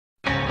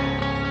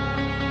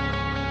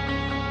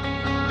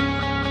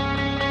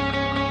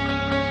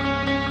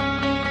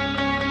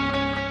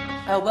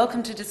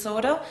Welcome to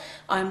Disorder.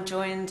 I'm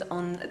joined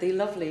on the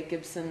lovely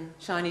Gibson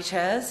shiny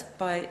chairs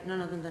by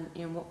none other than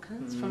Ian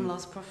Watkins from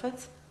Lost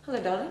Prophets. Hello,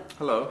 darling.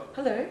 Hello.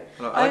 Hello.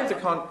 Hello. I like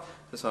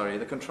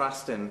the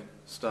contrasting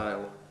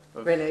style.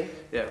 Of, really?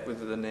 Yeah,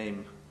 with the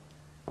name.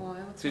 Why?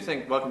 So you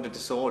think Welcome to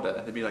Disorder,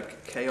 there'd be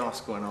like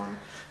chaos going on.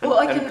 Well,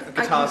 and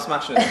guitar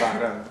smashing in the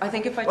background. I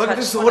think if I Welcome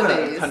to touched one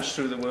Disorder, of these, punch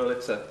through the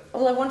Wurlitzer.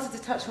 well, I wanted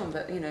to touch one,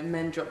 but you know,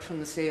 men dropped from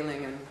the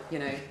ceiling, and you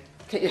know,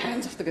 get your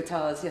hands off the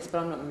guitars. Yes, but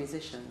I'm not a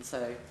musician,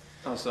 so.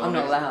 Oh, so I'm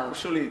not allowed. Well,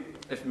 surely,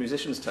 if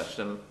musicians touched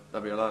them,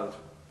 they'd be allowed.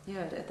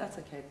 Yeah, that's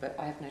okay, but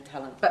I have no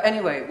talent. But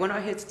anyway, we're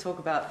not here to talk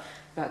about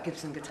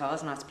Gibson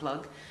guitars, nice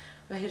plug.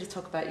 We're here to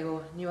talk about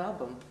your new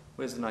album.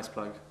 Where's the nice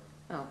plug?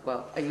 Oh,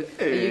 well, are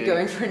you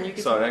going for a new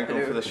guitar? Sorry, I'm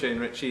going for the Shane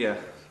Ritchie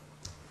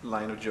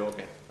line of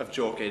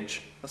jokeage.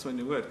 That's my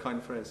new word,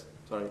 kind phrase.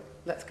 Sorry.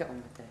 Let's get on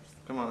with this.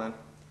 Come on then.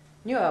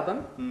 New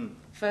album,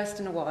 first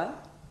in a while.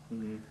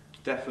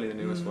 Definitely the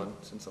newest one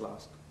since the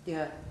last.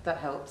 Yeah, that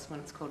helps when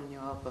it's called a new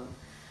album.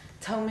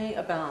 Tell me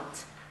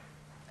about.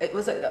 It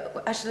was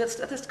actually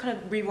let's kind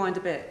of rewind a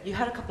bit. You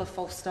had a couple of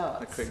false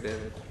starts. Like Craig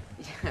David.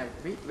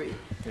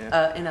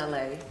 Yeah, in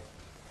LA.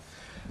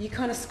 You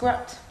kind of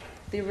scrapped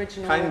the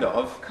original. Kind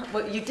of.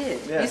 Well, you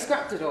did. Yeah. You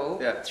scrapped it all.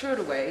 Yeah. Threw it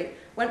away.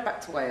 Went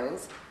back to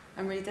Wales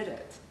and redid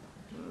it.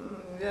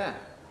 Yeah.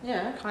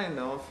 Yeah. Kind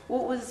of.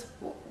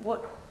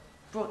 What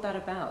brought that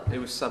about? It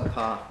was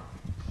subpar.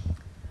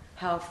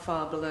 How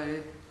far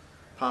below?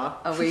 Par?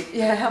 Are we?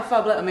 Yeah, how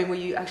far below? I mean, were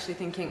you actually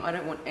thinking, I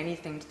don't want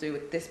anything to do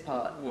with this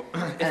part, Well,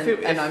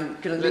 and I'm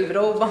going to leave it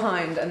all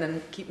behind and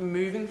then keep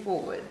moving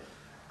forward?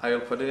 I'll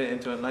put it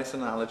into a nice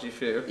analogy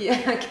for you.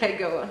 Yeah, okay,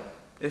 go on.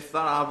 If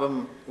that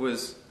album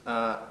was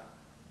a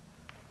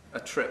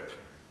trip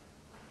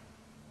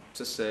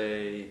to,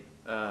 say,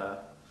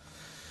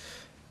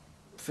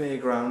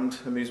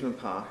 fairground amusement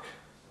park.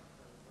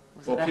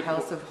 Was it a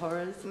House of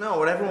Horrors? No,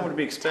 what everyone would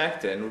be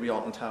expecting would be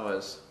Alton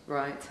Towers.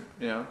 Right.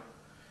 You know?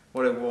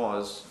 What it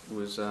was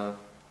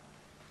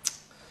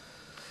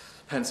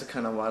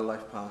Pensacana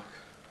Wildlife Park.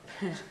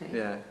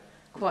 Yeah.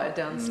 Quite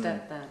a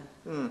downstep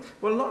then.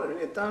 Well, not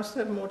really a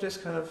downstep, more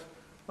just kind of,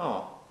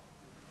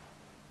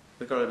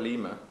 they've got a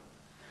lemur.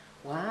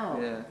 Wow.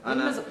 Yeah.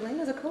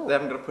 Lemurs are cool. They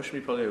haven't got a push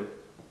me pull you.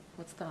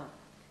 What's that?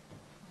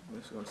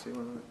 I'm just going to see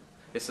one.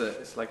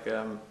 It's like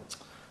a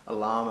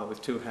llama with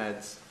two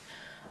heads.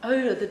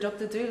 Oh, the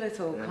Dr.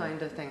 Dolittle Yeah.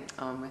 kind of thing.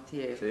 Oh, I'm with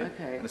you. See?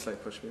 Okay. And it's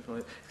like push me pull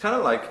you. It's kind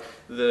of like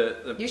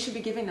the You should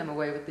be giving them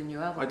away with the new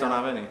album. I don't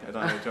have any. I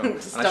don't have any.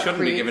 And I shouldn't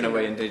be giving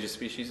away endangered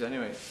species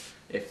anyway,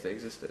 if they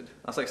existed.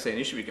 That's like saying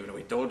you should be giving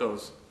away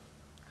dodos.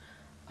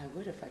 I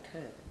would if I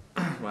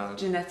could. Well,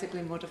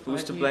 Genetically modified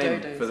who's to new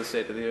blame dodos. for the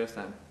state of the earth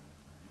then?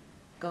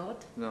 God?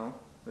 No,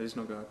 there is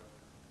no God.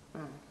 Oh.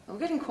 We're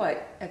getting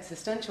quite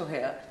existential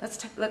here.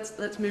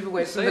 Let's move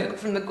away Saying.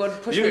 from the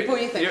God push me pull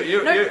you thing.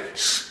 You're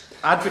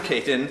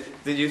advocating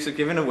the use of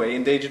giving away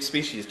endangered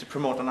species to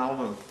promote an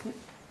album.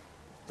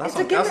 It's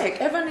a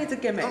gimmick. Everyone needs a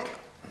gimmick. Oh.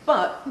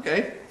 But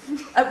Okay.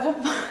 at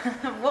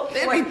what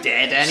They'll point? be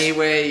dead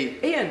anyway.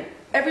 Ian,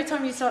 every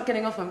time you start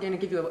getting off, I'm going to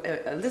give you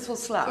a little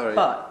slap. Sorry.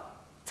 But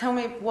tell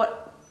me at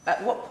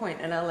what point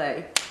in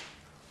LA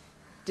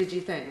did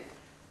you think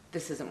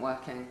this isn't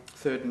working?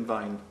 Third and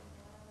Vine.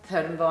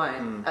 Third and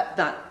Vine. At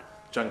that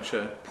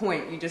Juncture.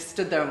 point, you just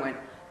stood there and went,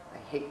 I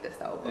hate this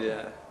album.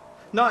 Yeah.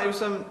 No, it was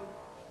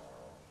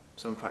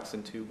someone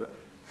practicing tuba.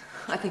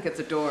 I think it's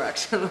a door,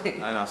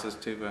 actually. I know, so it's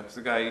tuba. It's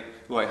the guy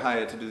who I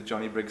hired to do the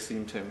Johnny Briggs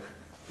theme tune.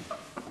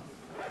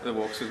 That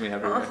walks with me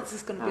everywhere. Oh, this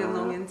is going to be a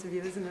long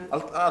interview, isn't it?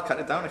 I'll cut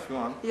it down if you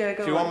want. Yeah,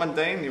 go If you on. want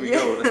mundane, here we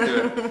go. Let's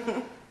do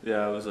it.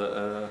 Yeah, it was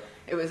a.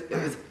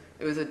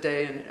 It was a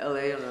day in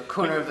LA on a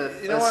corner of a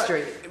what?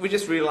 street. We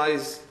just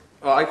realised.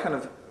 Well, I kind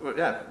of. Well,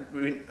 yeah,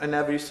 I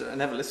never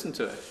listened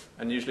to it,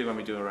 and usually when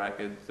we do a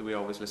record, we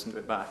always listen to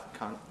it back.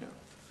 Can't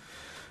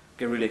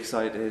get really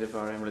excited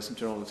about it and listen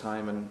to it all the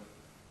time, and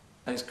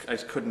I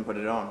just couldn't put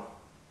it on.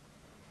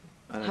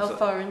 And How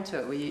far into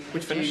it were you? We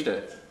finished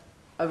it.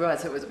 Oh right,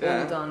 so it was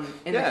all done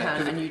in the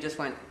can, and you just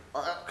went.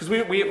 Because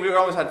we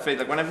always had faith.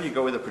 Like whenever you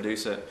go with a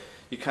producer,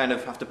 you kind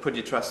of have to put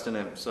your trust in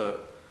him.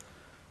 So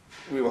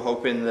we were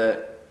hoping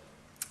that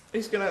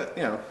he's gonna,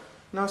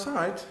 no, it's all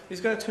right. He's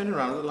gonna turn it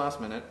around at the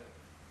last minute.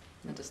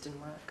 It just didn't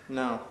work.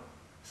 No.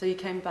 So you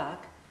came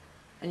back,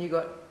 and you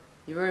got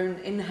your own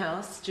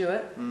in-house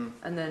Stuart,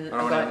 and then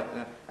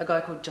a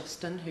guy called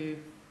Justin, who,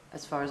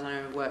 as far as I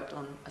know, worked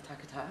on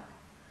Attack Attack,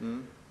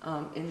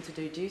 in to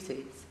do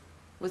duties.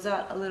 Was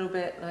that a little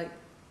bit like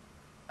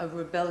a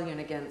rebellion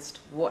against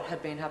what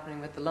had been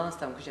happening with the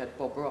last album? Because you had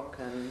Bob Rock,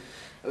 and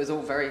it was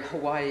all very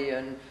Hawaii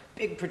and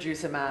big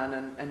producer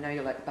man, and now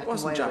you're like back in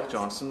Wales. It wasn't Jack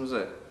Johnson, was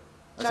it?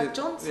 Jack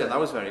Johnson? Yeah, that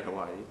was very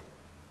Hawaii.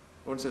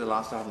 I wouldn't say the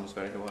last album was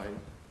very Hawaii.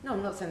 No,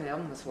 I'm not saying the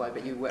album was Hawaii,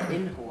 but you were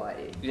in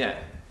Hawaii. Yeah.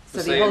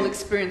 So the whole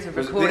experience of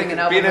recording an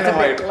album being in was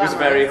Hawaii a bit glamorous. was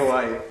very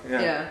Hawaii.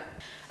 Yeah.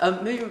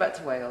 Moving back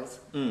to Wales,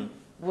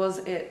 was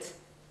it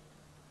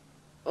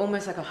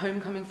almost like a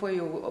homecoming for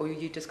you, or were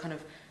you just kind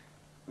of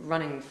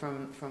running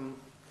from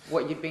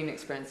what you'd been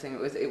experiencing?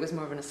 It was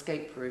more of an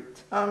escape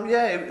route.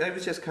 Yeah, it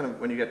was just kind of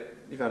when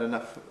you've had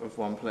enough of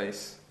one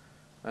place,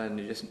 and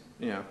you just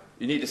you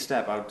need to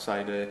step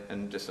outside it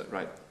and just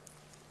right.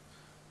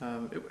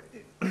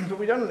 But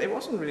we don't. It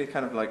wasn't really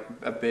kind of like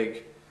a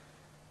big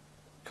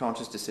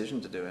conscious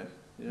decision to do it.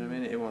 You know what I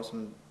mean? It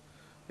wasn't.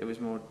 It was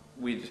more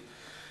we'd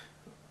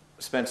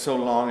spent so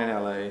long in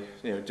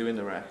LA, doing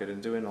the record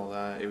and doing all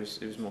that. It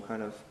was more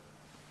kind of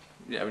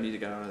we need to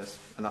get out of this,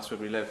 and that's where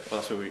we live.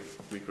 Well, that's where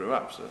we grew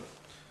up. So it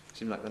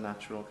seemed like the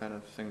natural kind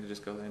of thing to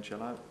just go there and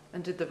chill out.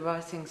 And did the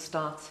writing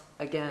start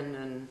again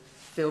and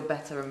feel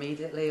better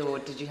immediately, or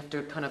did you have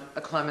to kind of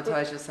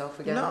acclimatise yourself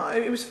again? No,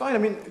 it was fine. I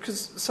mean,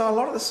 because a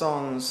lot of the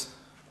songs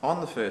on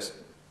the first,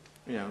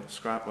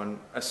 scrap one,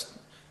 are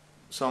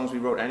songs we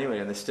wrote anyway,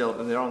 and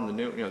they're on the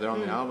new, they're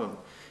on the album.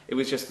 It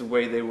was just the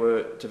way they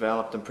were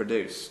developed and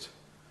produced.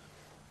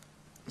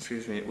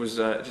 Excuse me. It was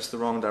just the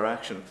wrong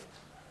direction,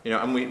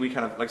 And we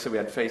kind of, like I said, we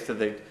had faith that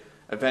they'd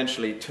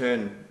eventually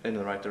turn in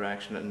the right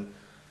direction, and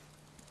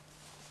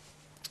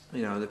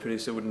the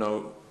producer would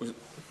know.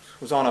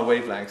 Was on a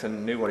wavelength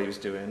and knew what he was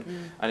doing,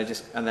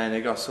 and then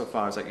it got so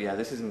far. I was like, yeah,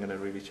 this isn't going to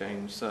really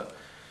change. So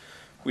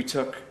we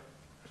took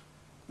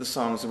the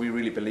songs that we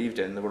really believed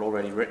in that were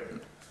already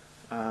written,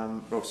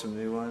 wrote some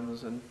new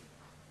ones, and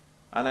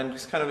then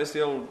just kind of it's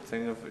the old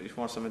thing of if you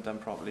want something done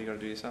properly, you got to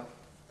do it yourself.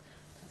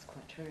 That's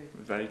quite true.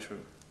 Very true.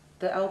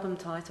 The album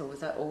title, was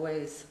that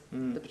always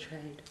The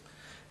Betrayed?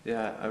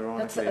 Yeah,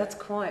 ironically. That's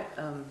quite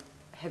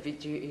heavy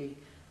duty.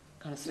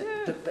 Kind of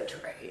The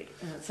Betrayed.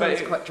 It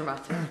sounds quite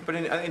dramatic. But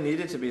it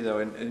needed to be, though.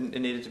 It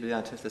needed to be the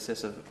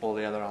antithesis of all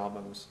the other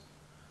albums.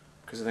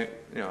 Because I think,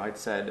 I'd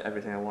said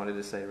everything I wanted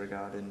to say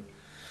regarding,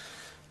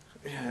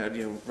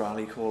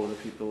 rally call of the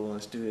people,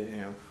 let's do it,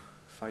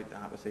 fight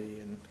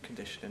apathy and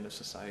conditioning of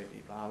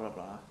society, blah, blah,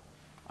 blah.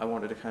 I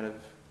wanted to kind of,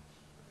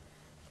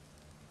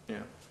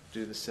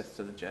 do the Sith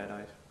to the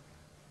Jedi.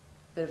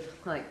 Bit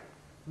of, like,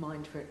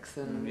 mind tricks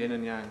and... yin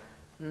and yang.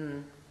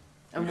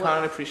 And you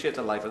can't appreciate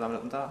the light without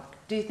nothing dark.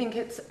 Do you think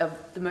it's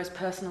the most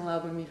personal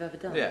album you've ever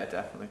done? Yeah,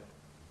 definitely.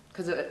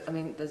 Because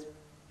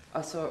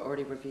I saw it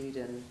already reviewed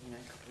in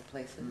a couple of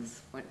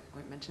places. Won't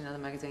mention other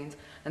magazines,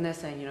 and they're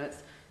saying it's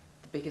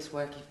the biggest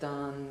work you've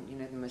done.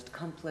 The most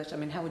accomplished. I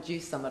mean, how would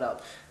you sum it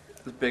up?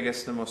 The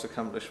biggest and most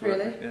accomplished work.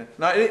 Really? Yeah.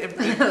 No,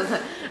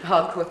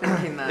 hardcore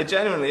thinking that. It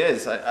genuinely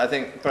is. I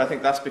think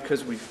that's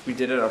because we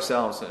did it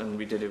ourselves and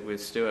we did it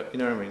with Stuart. You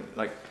know what I mean?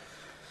 Like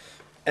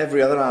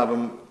every other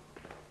album.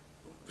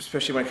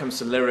 Especially when it comes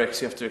to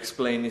lyrics, you have to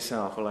explain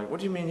yourself. Or like,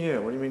 what do you mean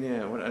here? What do you mean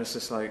here? And it's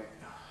just like,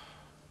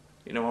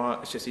 you know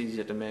what? It's just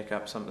easier to make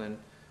up something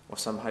or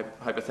some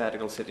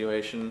hypothetical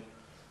situation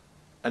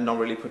and not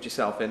really put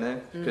yourself in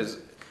it. Because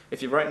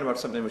if you're writing about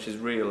something which is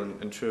real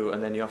and true,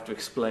 and then you have to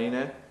explain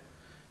it,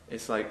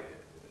 it's like,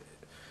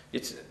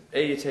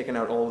 you're taking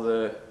out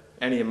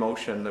any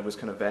emotion that was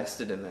kind of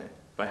vested in there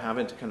by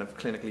having to kind of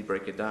clinically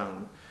break it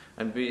down,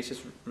 and B, it's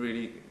just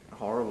really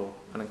horrible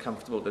and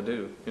uncomfortable to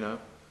do,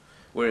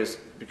 Whereas,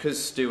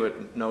 because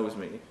Stuart knows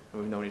me,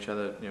 and we've known each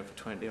other, for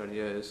 20 odd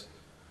years,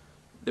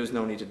 there was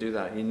no need to do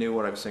that. He knew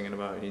what I was singing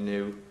about, he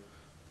knew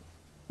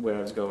where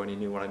I was going, he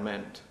knew what I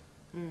meant.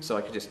 So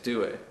I could just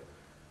do it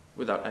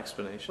without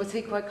explanation. Was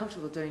he quite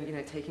comfortable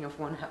doing, taking off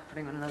one hat,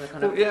 putting on another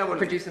kind of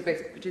producer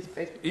face?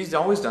 He's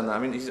always done that. I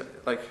mean, he's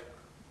like,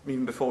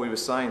 even before we were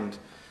signed,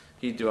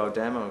 he'd do our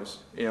demos.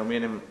 Me and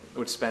him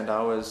would spend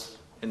hours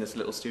in this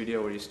little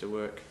studio where he used to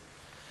work.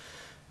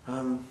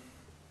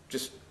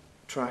 Just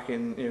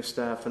tracking,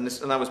 stuff, and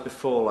that was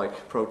before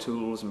like Pro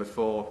Tools and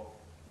before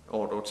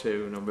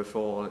Auto-Tune, and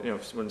before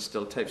when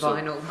still tapes.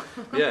 Vinyl.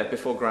 So,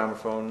 before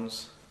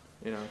gramophones,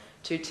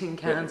 2 tin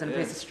cans and a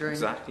piece of string.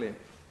 Exactly.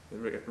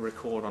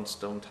 Record on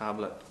stone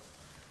tablet.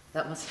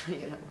 That must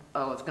be.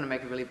 I was going to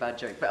make a really bad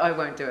joke, but I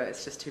won't do it.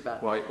 It's just too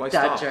bad. Why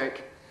Dad stop?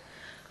 joke.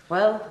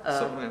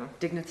 Well,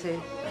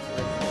 dignity.